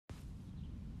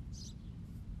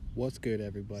What's good,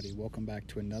 everybody? Welcome back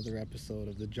to another episode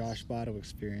of the Josh Botto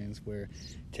Experience, where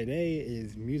today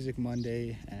is Music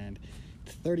Monday and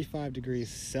it's 35 degrees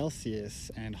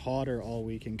Celsius and hotter all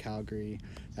week in Calgary.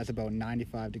 That's about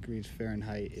 95 degrees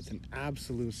Fahrenheit. It's an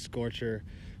absolute scorcher.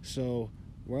 So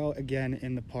we're out again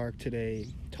in the park today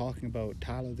talking about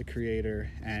Tyler, the Creator,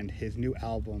 and his new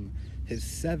album, his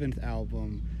 7th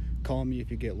album, Call Me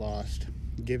If You Get Lost,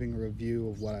 giving a review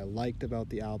of what I liked about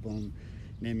the album,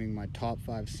 naming my top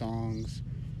 5 songs,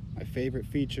 my favorite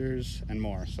features, and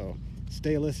more. So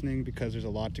stay listening because there's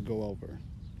a lot to go over.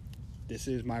 This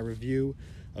is my review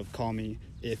of Call Me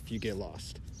If You Get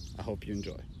Lost. I hope you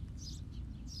enjoy.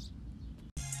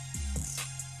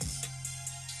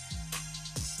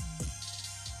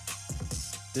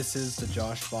 This is the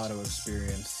Josh Botto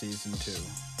Experience Season 2.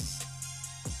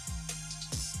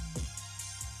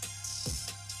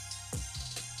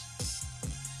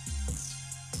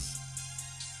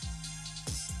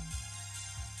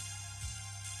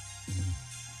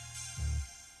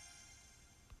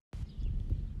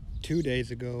 2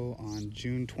 days ago, on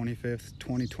June 25th,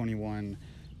 2021,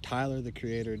 Tyler, the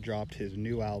Creator, dropped his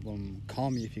new album,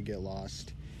 Call Me If You Get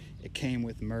Lost. It came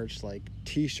with merch like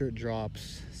t-shirt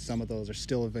drops. Some of those are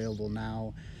still available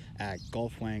now at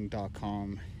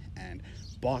golfwang.com, and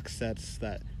box sets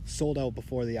that sold out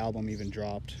before the album even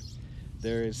dropped.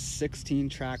 There's 16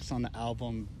 tracks on the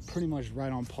album, pretty much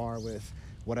right on par with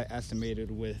what I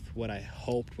estimated with what I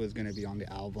hoped was going to be on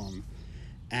the album.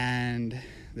 And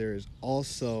there's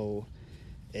also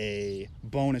a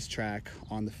bonus track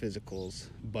on the physicals,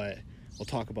 but we'll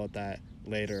talk about that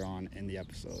later on in the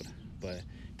episode. But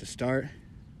to start,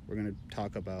 we're going to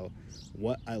talk about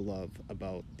what I love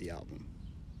about the album.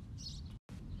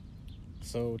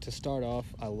 So to start off,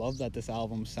 I love that this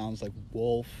album sounds like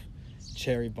Wolf,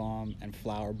 Cherry Bomb, and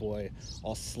Flower Boy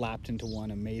all slapped into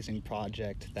one amazing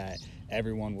project that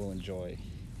everyone will enjoy.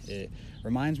 It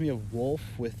reminds me of Wolf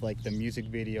with like the music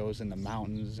videos in the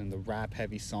mountains and the rap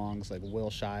heavy songs like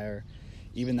Wilshire.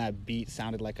 Even that beat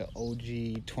sounded like an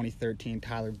OG 2013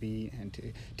 Tyler beat,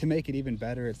 and to make it even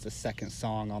better, it's the second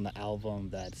song on the album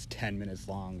that's 10 minutes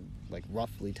long, like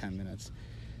roughly 10 minutes.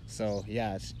 So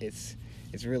yeah, it's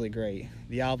really great.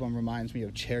 The album reminds me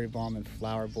of Cherry Bomb and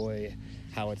Flower Boy,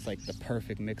 how it's like the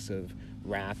perfect mix of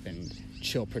rap and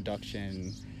chill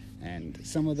production. And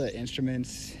some of the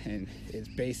instruments, and it's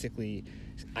basically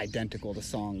identical to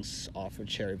songs off of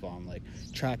Cherry Bomb. Like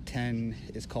track 10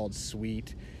 is called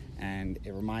Sweet, and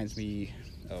it reminds me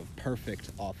of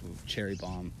Perfect off of Cherry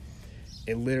Bomb.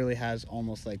 It literally has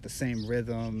almost like the same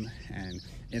rhythm and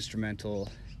instrumental.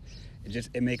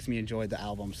 It makes me enjoy the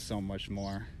album so much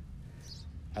more.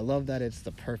 I love that it's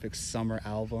the perfect summer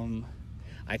album.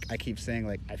 I keep saying,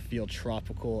 like, I feel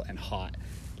tropical and hot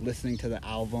listening to the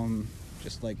album.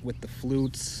 Just like with the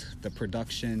flutes, the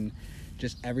production,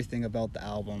 just everything about the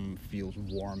album feels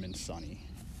warm and sunny.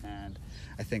 And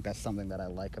I think that's something that I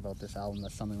like about this album.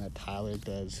 That's something that Tyler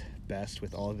does best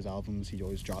with all of his albums. He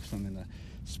always drops them in the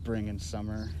spring and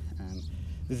summer. And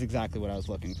this is exactly what I was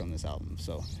looking from this album.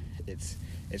 So it's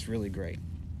really great.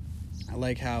 I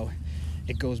like how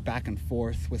it goes back and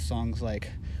forth with songs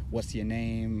like What's Your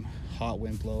Name, Hot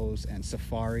Wind Blows, and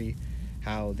Safari.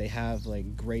 How they have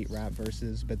like great rap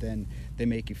verses, but then they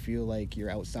make you feel like you're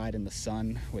outside in the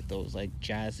sun with those like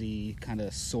jazzy kind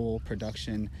of soul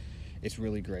production. It's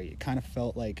really great. It kind of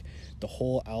felt like the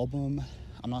whole album,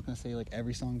 I'm not going to say like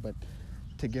every song, but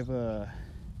to give an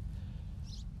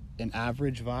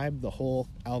average vibe, the whole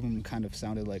album kind of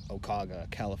sounded like Okauga,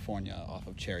 California off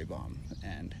of Cherry Bomb,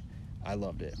 and I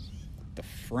loved it. The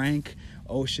Frank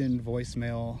Ocean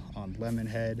voicemail on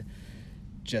Lemonhead,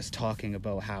 just talking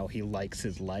about how he likes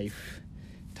his life,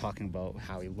 talking about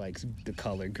how he likes the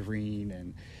color green,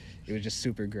 and it was just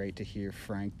super great to hear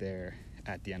Frank there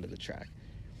at the end of the track.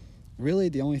 Really,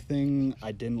 the only thing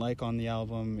I didn't like on the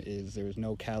album is there was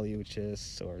no Kali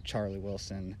Uchis or Charlie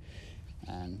Wilson,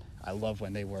 and I love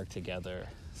when they work together,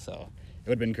 so it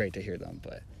would have been great to hear them,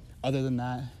 but other than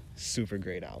that, super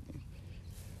great album.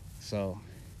 So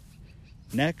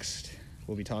next,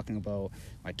 we'll be talking about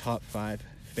my top 5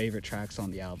 favorite tracks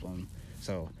on the album,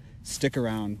 so stick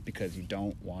around because you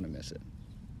don't want to miss it.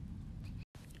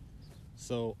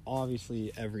 So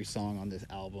obviously every song on this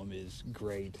album is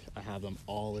great. I have them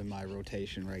all in my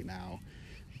rotation right now,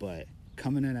 but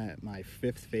coming in at my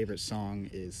 5th favorite song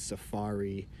is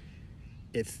Safari.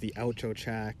 It's the outro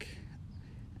track,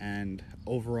 and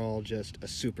overall just a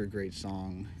super great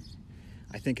song.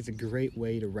 I think it's a great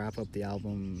way to wrap up the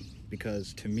album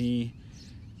because to me,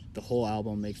 the whole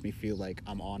album makes me feel like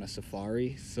I'm on a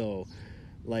safari. So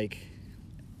like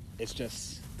it's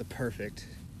just the perfect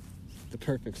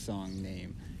song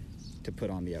name. to put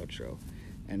on the outro.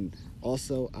 And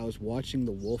also, I was watching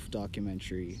the Wolf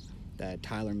documentary that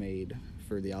Tyler made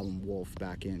for the album Wolf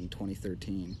back in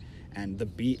 2013, and the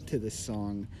beat to this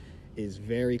song is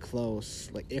very close,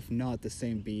 like if not the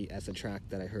same beat as the track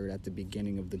that I heard at the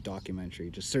beginning of the documentary.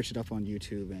 Just search it up on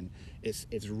YouTube, and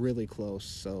it's really close.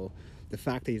 So the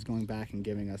fact that he's going back and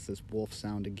giving us this Wolf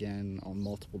sound again on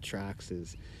multiple tracks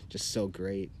is just so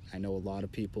great. I know a lot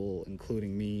of people,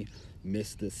 including me,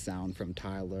 miss this sound from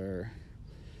Tyler.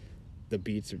 The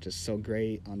beats are just so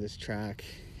great on this track,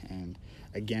 and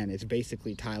again, it's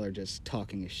basically Tyler just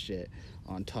talking his shit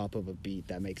on top of a beat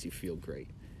that makes you feel great.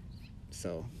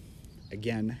 So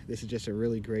again, this is just a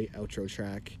really great outro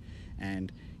track,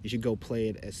 and you should go play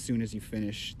it as soon as you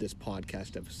finish this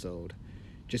podcast episode.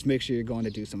 Just make sure you're going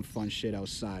to do some fun shit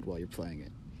outside while you're playing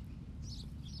it.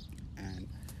 And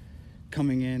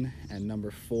coming in at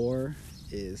number 4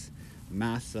 is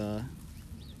Massa,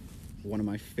 one of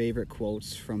my favorite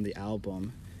quotes from the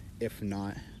album, if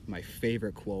not my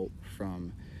favorite quote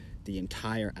from the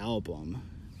entire album,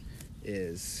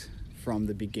 is from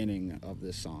the beginning of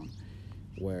this song,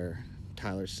 where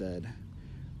Tyler said,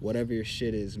 "Whatever your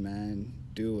shit is, man,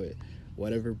 do it.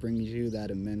 Whatever brings you that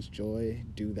immense joy,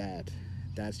 do that.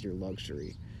 That's your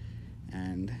luxury."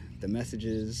 And the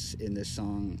messages in this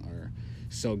song are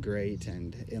so great,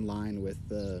 and in line with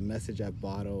the message at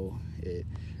Botto, it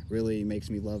really makes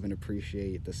me love and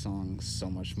appreciate the song so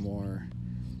much more.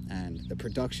 And the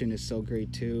production is so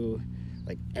great too.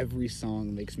 Like, every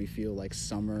song makes me feel like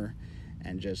summer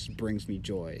and just brings me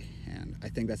joy. And I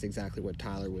think that's exactly what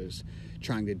Tyler was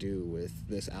trying to do with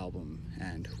this album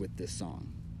and with this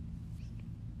song.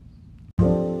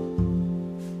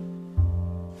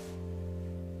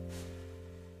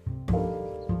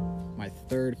 My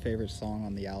third favorite song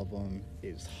on the album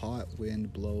is Hot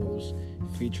Wind Blows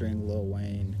featuring Lil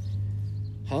Wayne.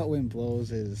 Hot Wind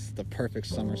Blows is the perfect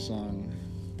summer song.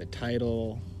 The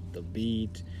title, the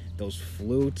beat, those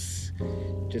flutes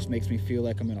just makes me feel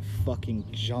like I'm in a fucking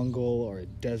jungle or a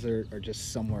desert or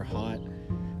just somewhere hot.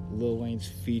 Lil Wayne's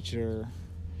feature,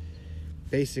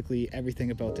 basically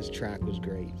everything about this track was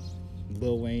great.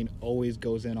 Lil Wayne always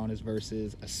goes in on his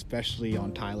verses, especially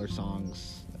on Tyler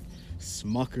songs.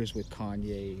 Smuckers with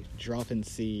Kanye, Dropping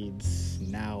Seeds,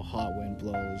 now Hot Wind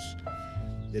Blows.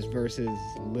 This verse is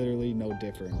literally no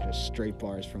different, just straight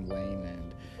bars from Wayne,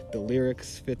 and the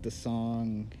lyrics fit the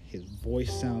song. His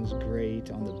voice sounds great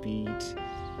on the beat.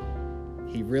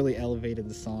 He really elevated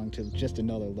the song to just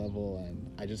another level, and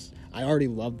I already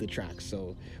loved the track,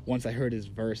 so once I heard his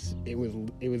verse, it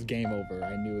was game over.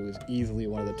 I knew it was easily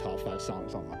one of the top 5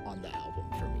 songs on the album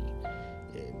for me.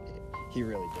 He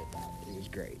really did that. It was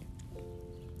great.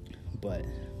 But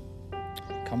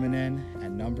coming in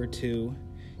at number 2,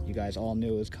 you guys all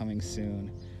knew it was coming soon.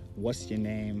 What's Your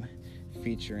Name,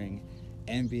 featuring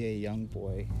NBA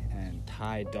Youngboy and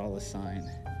Ty Dolla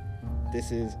 $ign.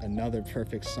 This is another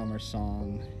perfect summer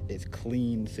song. It's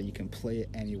clean, so you can play it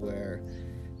anywhere.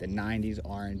 The 90s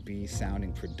R&B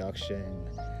sounding production,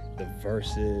 the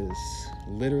verses,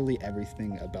 literally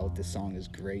everything about this song is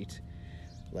great.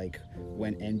 Like,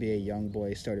 when NBA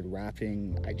Youngboy started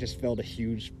rapping, I just felt a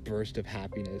huge burst of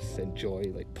happiness and joy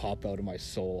like pop out of my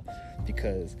soul,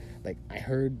 because like I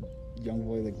heard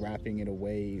Youngboy like rapping in a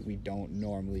way we don't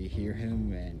normally hear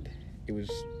him, and it was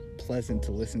pleasant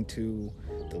to listen to.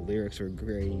 The lyrics were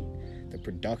great. The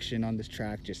production on this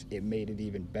track, it made it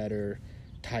even better.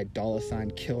 Ty Dolla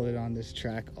 $ign killed it on this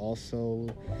track also.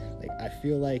 Like, I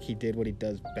feel like he did what he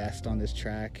does best on this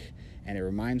track, and it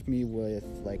reminds me with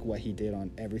like what he did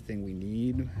on Everything We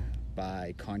Need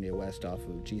by Kanye West off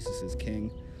of Jesus Is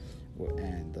King.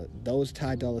 And those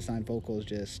Ty Dolla $ign vocals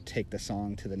just take the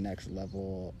song to the next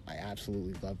level. I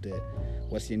absolutely loved it.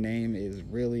 What's Your Name is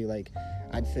really, like,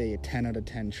 I'd say a 10 out of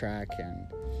 10 track, and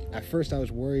at first I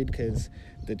was worried because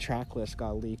the track list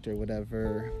got leaked or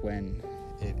whatever when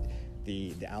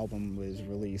the album was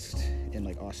released in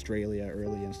like Australia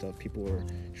early and stuff. People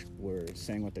were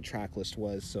saying what the track list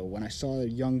was, so when I saw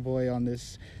Youngboy on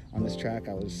this track,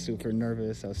 I was super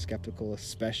nervous. I was skeptical,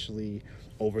 especially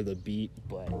over the beat,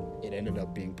 but it ended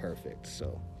up being perfect,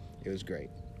 so it was great.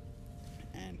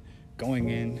 And going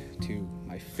in to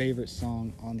my favorite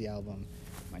song on the album,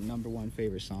 my number 1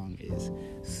 favorite song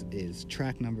is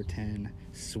track number 10,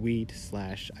 Sweet /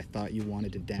 I Thought You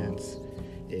Wanted to Dance.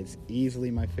 It's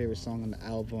easily my favorite song on the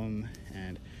album,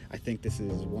 and I think this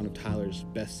is one of Tyler's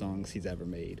best songs he's ever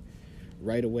made.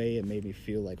 Right away, it made me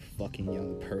feel like Fucking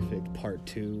Young Perfect Part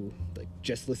 2. Like,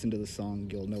 just listen to the song,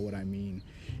 you'll know what I mean.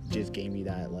 It just gave me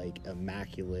that, like,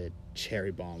 immaculate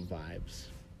cherry bomb vibes.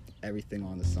 Everything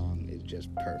on the song is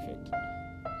just perfect.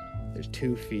 There's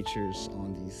 2 features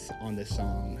on this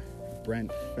song.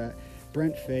 Brent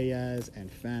Fayez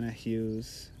and Fana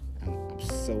Hughes. I'm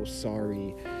so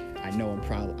sorry. I know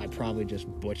I probably just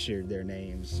butchered their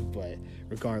names, but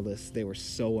regardless, they were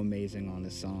so amazing on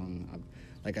this song.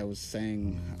 Like I was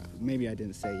saying, maybe I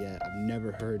didn't say yet, I've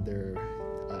never heard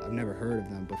of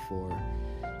them before,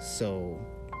 so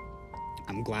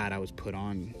I'm glad I was put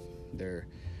on. Their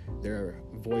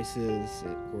voices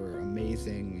were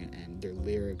amazing, and their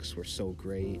lyrics were so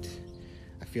great.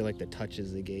 I feel like the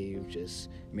touches they gave just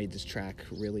made this track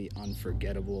really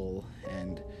unforgettable,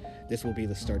 and this will be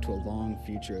the start to a long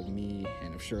future of me,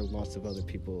 and I'm sure lots of other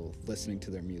people listening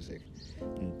to their music.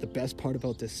 And the best part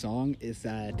about this song is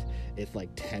that it's like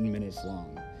 10 minutes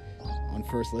long. On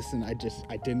first listen, I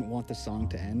didn't want the song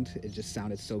to end. It just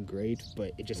sounded so great,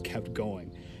 but it just kept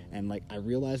going. And like I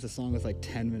realized the song was like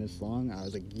 10 minutes long. I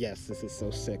was like, yes, this is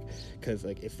so sick, because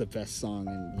like it's the best song,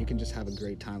 and you can just have a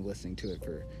great time listening to it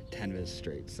for 10 minutes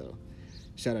straight. So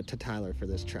shout out to Tyler for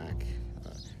this track.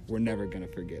 We're never gonna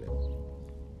forget it.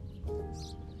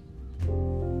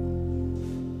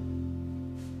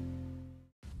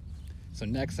 So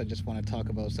next, I just want to talk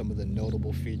about some of the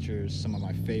notable features, some of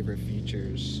my favorite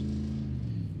features.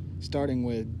 Starting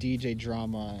with DJ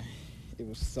Drama. It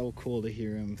was so cool to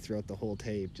hear him throughout the whole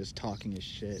tape, just talking his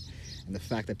shit. And the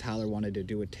fact that Tyler wanted to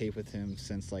do a tape with him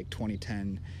since like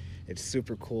 2010, it's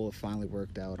super cool. It finally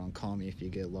worked out on Call Me If You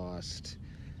Get Lost.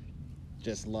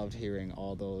 Just loved hearing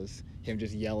all those, him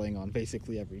just yelling on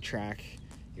basically every track.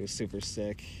 It was super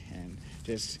sick. And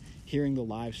just hearing the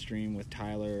live stream with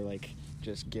Tyler, like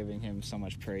just giving him so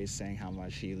much praise, saying how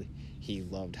much he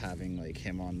loved having like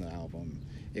him on the album.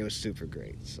 It was super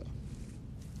great. So,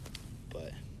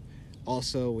 but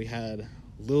also we had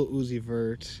Lil Uzi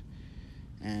Vert,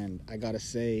 and I gotta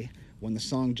say, when the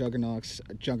song Juggernaut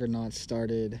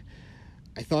started,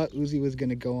 I thought Uzi was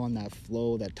gonna go on that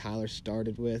flow that Tyler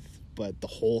started with, but the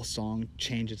whole song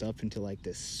changes up into like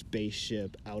this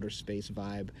spaceship, outer space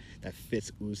vibe that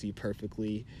fits Uzi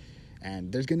perfectly.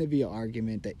 And there's going to be an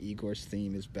argument that Igor's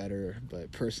theme is better,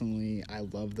 but personally, I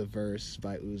love the verse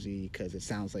by Uzi because it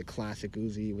sounds like classic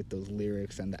Uzi with those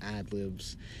lyrics and the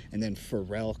ad-libs. And then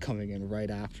Pharrell coming in right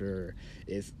after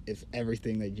is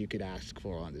everything that you could ask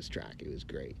for on this track. It was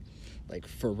great. Like,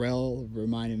 Pharrell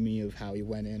reminded me of how he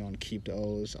went in on Keep the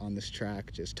O's on this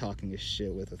track, just talking his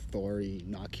shit with authority,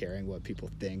 not caring what people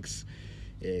thinks.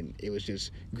 And it was just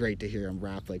great to hear him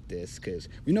rap like this, because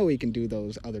we know he can do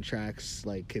those other tracks,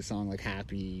 like his song like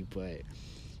Happy, but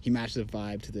he matched the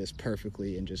vibe to this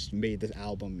perfectly and just made this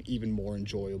album even more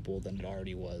enjoyable than it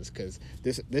already was, because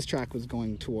this track was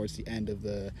going towards the end of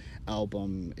the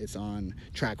album. It's on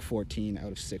track 14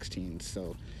 out of 16,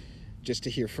 so just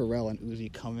to hear Pharrell and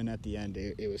Uzi come in at the end,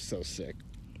 it was so sick.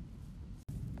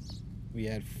 We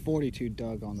had 42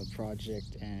 Doug on the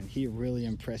project, and he really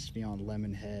impressed me on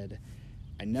Lemonhead.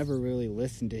 I never really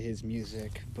listened to his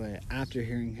music, but after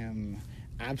hearing him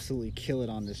absolutely kill it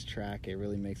on this track, it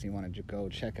really makes me want to go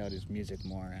check out his music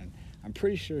more. And I'm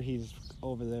pretty sure he's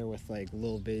over there with like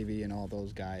Lil Baby and all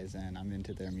those guys, and I'm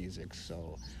into their music,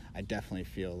 so I definitely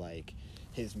feel like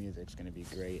his music's gonna be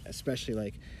great. Especially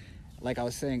like I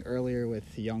was saying earlier with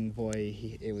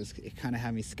Youngboy, it kind of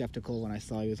had me skeptical when I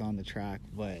saw he was on the track,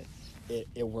 but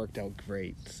it worked out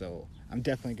great. So I'm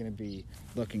definitely gonna be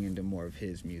looking into more of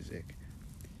his music.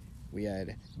 We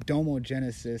had Domo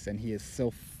Genesis, and he is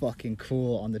so fucking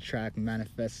cool on the track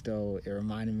Manifesto. It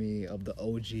reminded me of the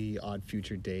OG Odd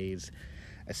Future days,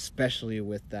 especially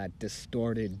with that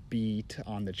distorted beat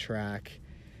on the track.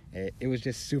 It was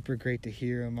just super great to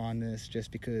hear him on this, just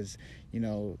because, you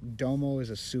know, Domo is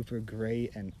a super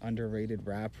great and underrated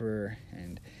rapper,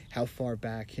 and how far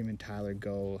back him and Tyler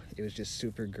go, it was just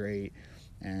super great.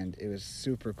 And it was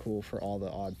super cool for all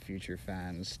the Odd Future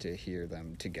fans to hear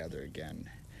them together again.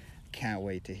 Can't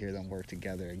wait to hear them work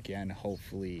together again,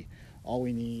 hopefully. All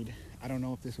we need, I don't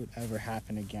know if this would ever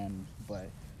happen again, but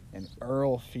an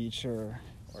Earl feature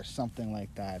or something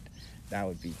like that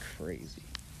would be crazy.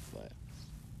 But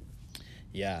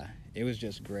yeah, it was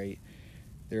just great.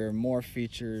 There are more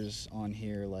features on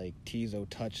here, like Tizo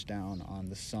Touchdown on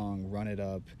the song Run It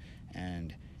Up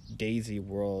and Daisy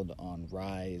World on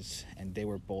Rise, and they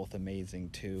were both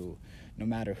amazing too. No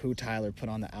matter who Tyler put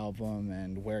on the album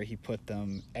and where he put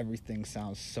them, everything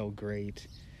sounds so great.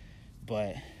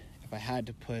 But if I had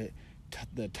to put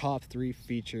the top 3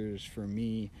 features for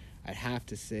me, I'd have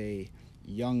to say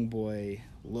Youngboy,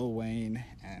 Lil Wayne,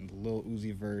 and Lil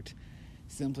Uzi Vert.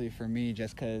 Simply for me,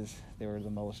 just because they were the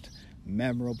most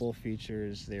memorable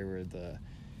features. They were the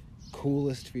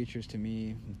coolest features to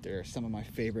me. They're some of my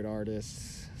favorite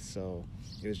artists, so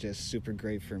it was just super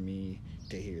great for me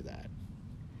to hear that.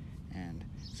 And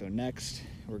so next,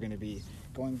 we're going to be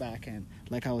going back and,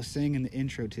 like I was saying in the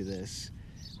intro to this,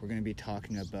 we're going to be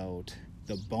talking about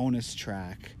the bonus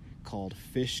track called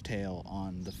Fishtail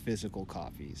on the physical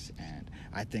copies, and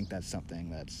I think that's something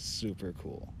that's super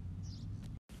cool.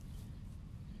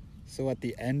 So at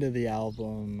the end of the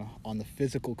album, on the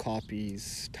physical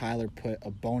copies, Tyler put a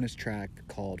bonus track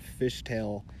called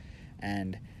Fishtail,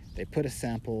 and they put a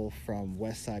sample from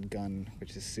West Side Gun,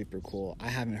 which is super cool. I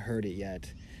haven't heard it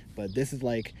yet, but this is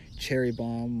like Cherry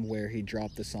Bomb, where he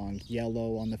dropped the song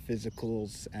Yellow on the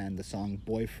physicals and the song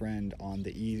Boyfriend on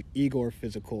the Igor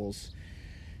physicals.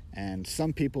 And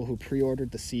some people who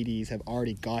pre-ordered the CDs have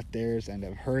already got theirs and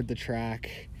have heard the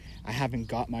track. I haven't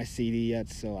got my CD yet,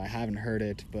 so I haven't heard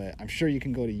it, but I'm sure you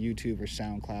can go to YouTube or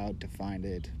SoundCloud to find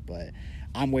it, but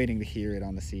I'm waiting to hear it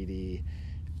on the CD.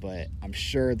 But I'm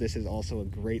sure this is also a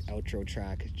great outro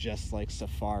track, just like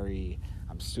Safari.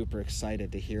 I'm super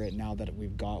excited to hear it now that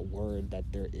we've got word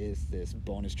that there is this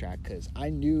bonus track, because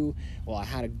I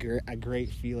had a great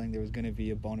feeling there was going to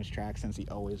be a bonus track, since he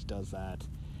always does that.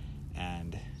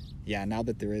 And yeah, now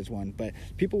that there is one. But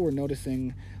people were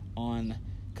noticing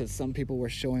because some people were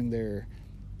showing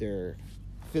their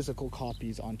physical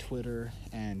copies on Twitter,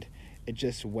 and it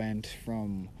just went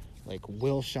from like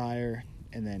Wilshire,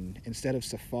 and then instead of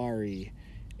Safari,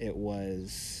 it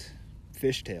was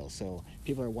Fishtail. So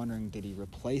people are wondering, did he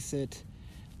replace it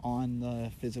on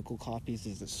the physical copies?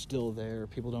 Is it still there?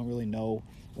 People don't really know.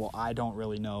 Well, I don't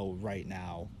really know right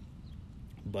now.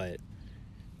 But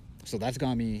so that's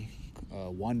got me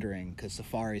wondering, because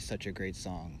Safari is such a great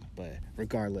song. But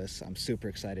regardless, I'm super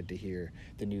excited to hear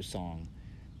the new song,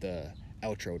 the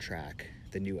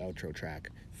new outro track,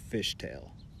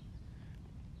 Fishtail.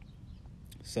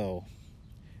 So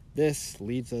this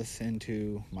leads us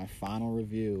into my final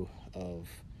review of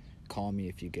Call Me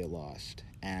If You Get Lost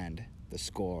and the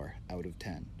score out of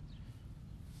 10.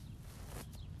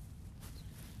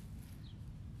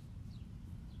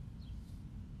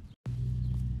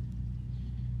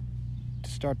 To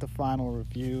start the final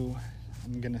review,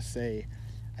 I'm going to say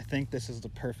I think this is the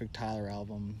perfect Tyler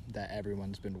album that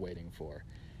everyone's been waiting for.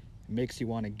 It makes you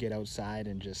want to get outside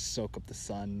and just soak up the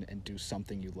sun and do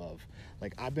something you love.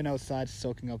 Like, I've been outside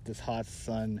soaking up this hot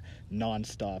sun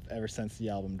nonstop ever since the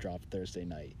album dropped Thursday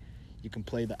night. You can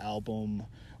play the album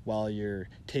while you're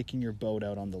taking your boat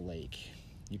out on the lake.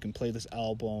 You can play this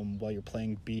album while you're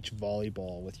playing beach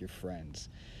volleyball with your friends.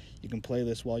 You can play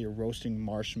this while you're roasting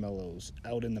marshmallows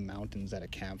out in the mountains at a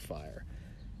campfire.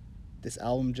 This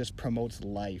album just promotes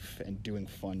life and doing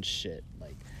fun shit.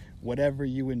 Like, whatever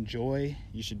you enjoy,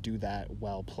 you should do that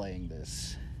while playing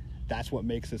this. That's what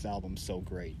makes this album so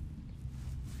great.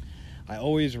 I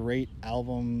always rate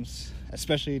albums,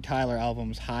 especially Tyler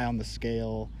albums, high on the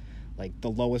scale. Like,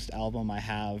 the lowest album I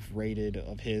have rated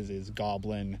of his is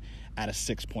Goblin at a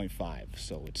 6.5,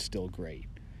 so it's still great.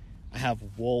 I have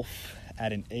Wolf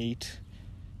at an 8,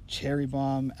 Cherry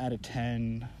Bomb at a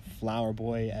 10, Flower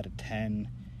Boy at a 10,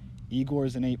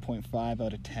 Igor's an 8.5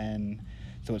 out of 10,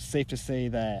 so it's safe to say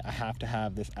that I have to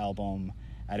have this album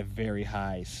at a very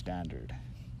high standard.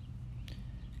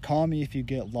 Call Me If You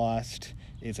Get Lost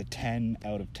is a 10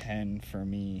 out of 10 for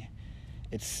me.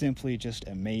 It's simply just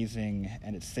amazing,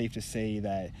 and it's safe to say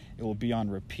that it will be on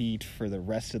repeat for the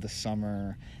rest of the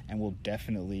summer and will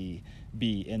definitely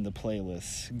be in the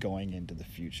playlist going into the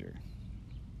future.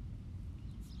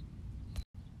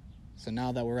 So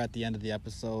now that we're at the end of the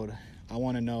episode, I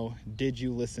want to know, did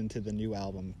you listen to the new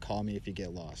album, Call Me If You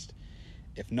Get Lost?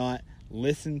 If not,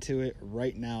 listen to it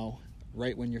right now,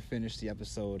 right when you're finished the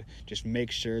episode. Just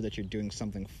make sure that you're doing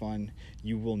something fun.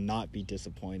 You will not be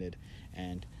disappointed.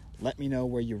 And let me know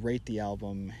where you rate the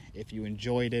album. If you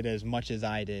enjoyed it as much as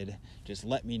I did, just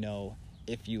let me know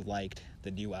if you liked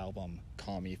the new album,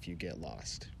 Call Me If You Get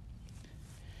Lost.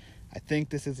 I think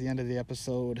this is the end of the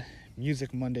episode,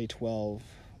 Music Monday 12,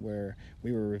 where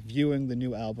we were reviewing the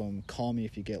new album, Call Me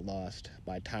If You Get Lost,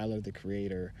 by Tyler, the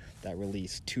Creator, that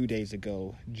released 2 days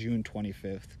ago, June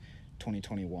 25th,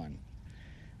 2021.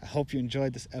 I hope you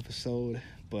enjoyed this episode,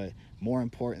 but more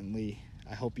importantly,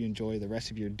 I hope you enjoy the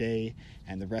rest of your day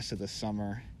and the rest of the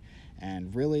summer,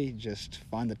 and really just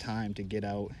find the time to get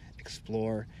out,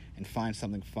 explore, and find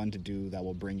something fun to do that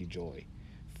will bring you joy.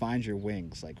 Find your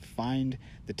wings, find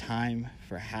the time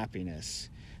for happiness.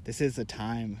 This is the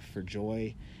time for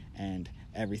joy and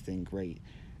everything great.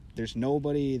 There's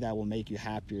nobody that will make you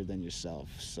happier than yourself.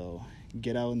 So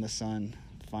get out in the sun,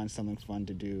 find something fun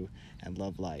to do, and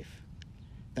love life.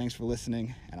 Thanks for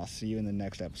listening, and I'll see you in the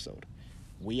next episode.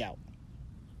 We out.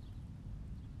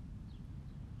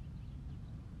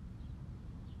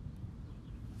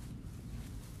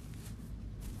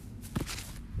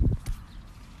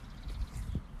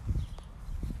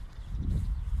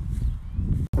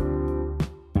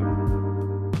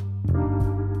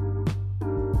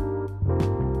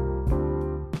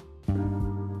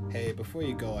 before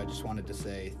you go, I just wanted to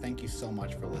say thank you so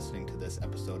much for listening to this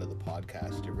episode of the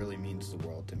podcast. It really means the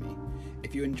world to me.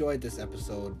 If you enjoyed this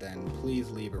episode, then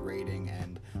please leave a rating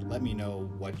and let me know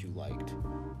what you liked.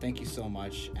 Thank you so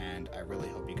much, and I really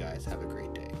hope you guys have a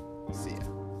great day. See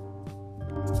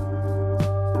ya.